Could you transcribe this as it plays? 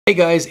Hey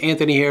guys,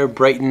 Anthony here,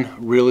 Brighton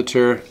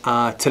Realtor.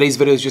 Today's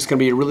video is just going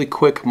to be a really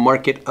quick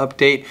market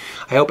update.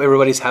 I hope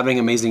everybody's having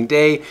an amazing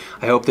day.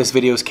 I hope this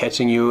video is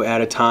catching you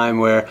at a time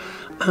where,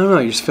 I don't know,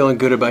 you're just feeling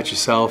good about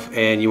yourself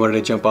and you wanted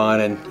to jump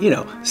on and,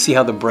 see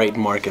how the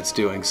Brighton market's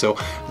doing. So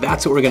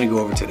that's what we're going to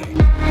go over today.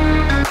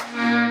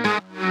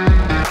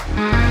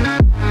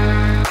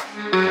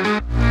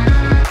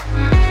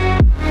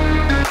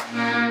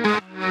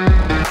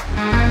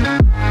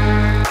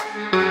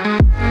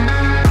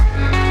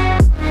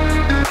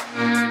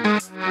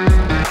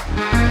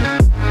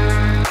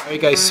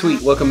 Guys, sweet,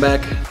 welcome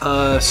back.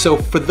 So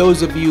for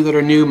those of you that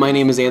are new, my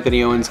name is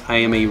Anthony Owens. I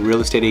am a real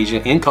estate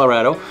agent in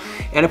Colorado,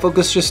 and I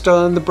focus just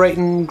on the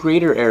Brighton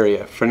greater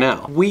area for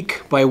now.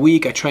 Week by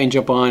week, I try and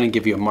jump on and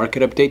give you a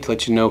market update to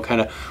let you know kind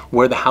of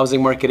where the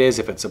housing market is,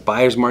 if it's a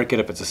buyer's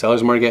market, if it's a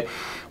seller's market,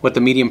 what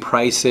the median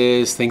price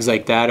is, things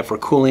like that, if we're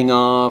cooling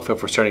off,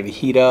 if we're starting to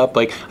heat up.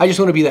 Like, I just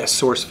want to be that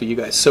source for you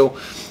guys. So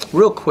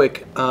real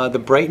quick,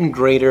 the Brighton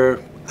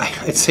greater,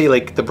 I'd say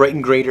like the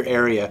Brighton greater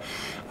area,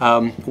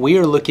 we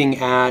are looking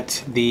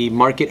at the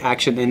market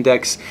action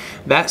index.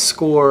 That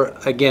score,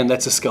 again,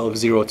 that's a scale of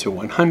 0 to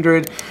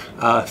 100.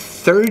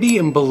 30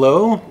 and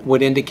below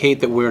would indicate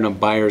that we're in a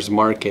buyer's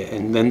market,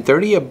 and then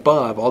 30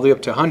 above, all the way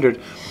up to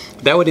 100,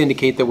 that would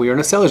indicate that we are in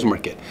a seller's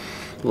market.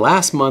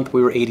 Last month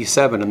we were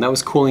 87, and that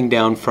was cooling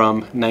down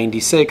from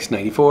 96,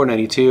 94,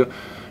 92,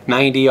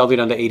 90, all the way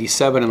down to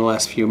 87 in the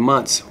last few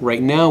months.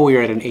 Right now we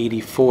are at an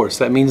 84,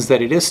 so that means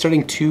that it is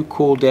starting to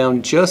cool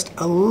down just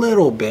a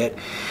little bit.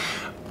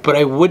 But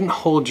I wouldn't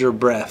hold your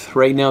breath.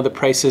 Right now the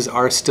prices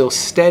are still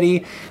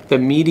steady. The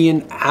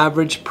median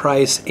average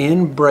price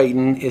in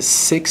Brighton is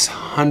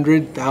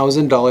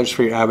 $600,000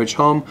 for your average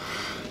home.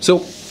 So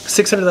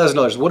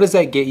 $600,000, what does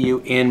that get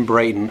you in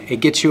Brighton? It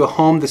gets you a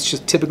home that's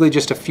just typically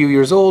just a few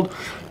years old,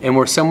 and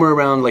we're somewhere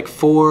around like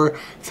 3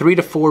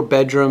 to 4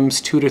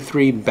 bedrooms, 2 to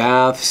 3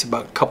 baths,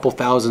 about a couple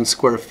thousand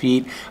square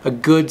feet, a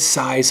good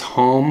size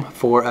home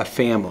for a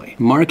family.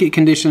 Market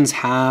conditions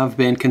have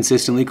been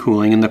consistently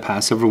cooling in the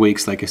past several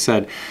weeks, like I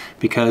said,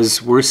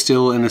 because we're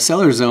still in the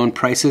seller zone.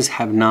 Prices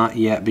have not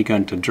yet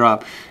begun to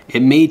drop.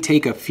 It may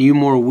take a few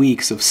more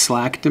weeks of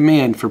slack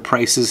demand for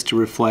prices to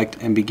reflect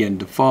and begin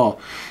to fall.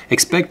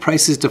 Expect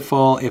prices to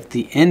fall if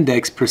the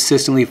index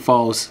persistently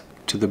falls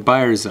to the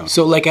buyer zone.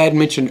 So like I had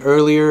mentioned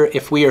earlier,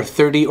 if we are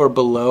 30 or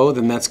below,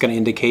 then that's going to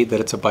indicate that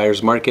it's a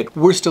buyer's market.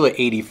 We're still at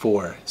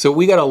 84. So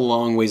we got a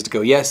long ways to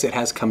go. Yes, it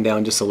has come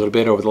down just a little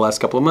bit over the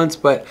last couple of months,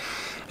 but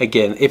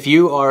again, if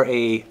you are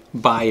a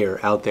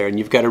buyer out there and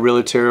you've got a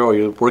realtor or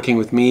you're working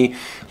with me,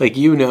 like,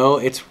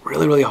 it's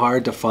really, really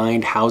hard to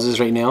find houses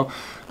right now.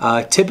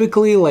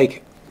 Typically,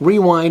 like,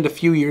 rewind a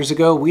few years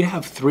ago, we'd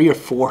have 300 or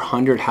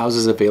 400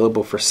 houses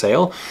available for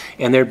sale,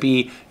 and there'd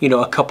be,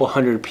 a couple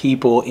hundred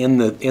people in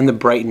the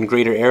Brighton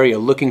greater area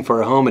looking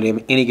for a home at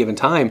any given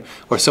time,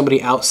 or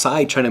somebody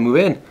outside trying to move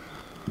in.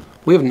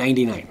 We have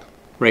 99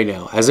 right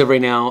now. As of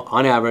right now,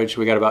 on average,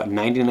 we got about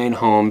 99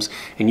 homes,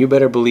 and you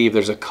better believe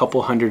there's a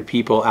couple hundred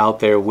people out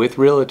there with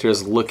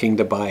realtors looking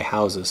to buy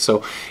houses.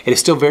 So it is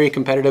still very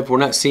competitive. We're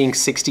not seeing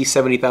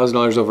 $60,000,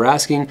 $70,000 over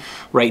asking.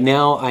 Right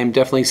now, I'm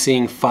definitely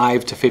seeing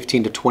 $5,000 to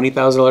 $15,000 to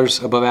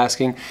 $20,000 above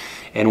asking,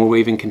 and we're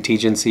waiving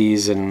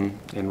contingencies and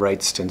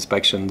rights to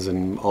inspections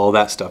and all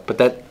that stuff. But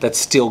that's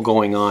still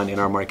going on in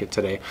our market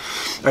today.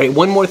 All right,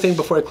 one more thing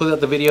before I close out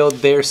the video.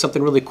 There's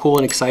something really cool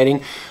and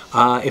exciting.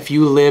 If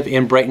you live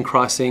in Brighton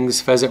Crossings,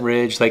 Pheasant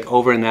Ridge, like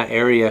over in that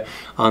area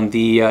on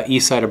the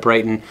east side of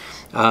Brighton,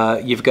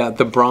 you've got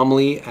the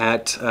Bromley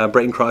at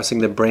Brighton Crossing,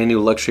 the brand new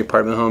luxury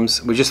apartment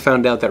homes. We just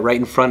found out that right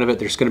in front of it,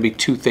 there's going to be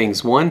 2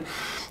 things. One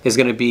is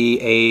going to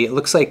be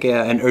looks like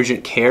an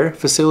urgent care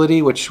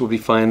facility, which will be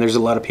fine. There's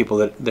a lot of people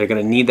that they're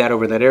going to need that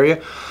over that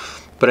area.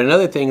 But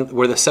another thing,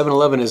 where the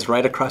 7-Eleven is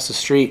right across the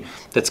street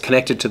that's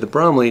connected to the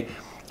Bromley,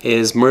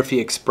 is Murphy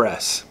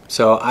Express.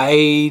 So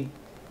we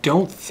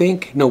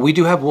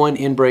do have one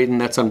in Brighton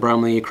that's on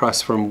Bromley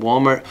across from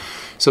Walmart.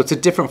 So it's a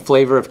different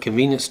flavor of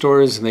convenience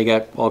stores, and they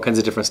got all kinds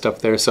of different stuff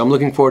there. So I'm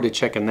looking forward to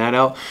checking that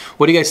out.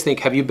 What do you guys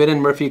think? Have you been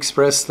in Murphy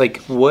Express?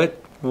 Like,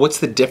 what's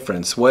the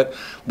difference? What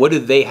do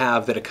they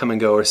have that a Come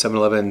and Go or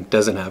 7-Eleven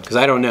doesn't have? Because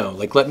I don't know.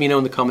 Like, let me know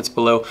in the comments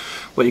belolo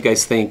what you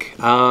guys think.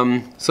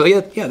 So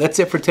yeah, that's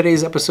it for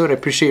today's episode. I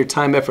appreciate your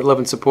time, effort, love,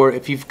 and support.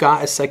 If you've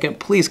got a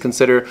second, please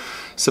consider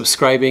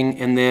subscribing,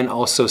 and then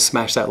also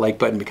smash that like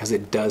button because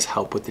it does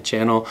help with the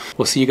channel.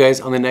 We'll see you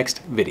guys on the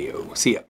next video. See ya.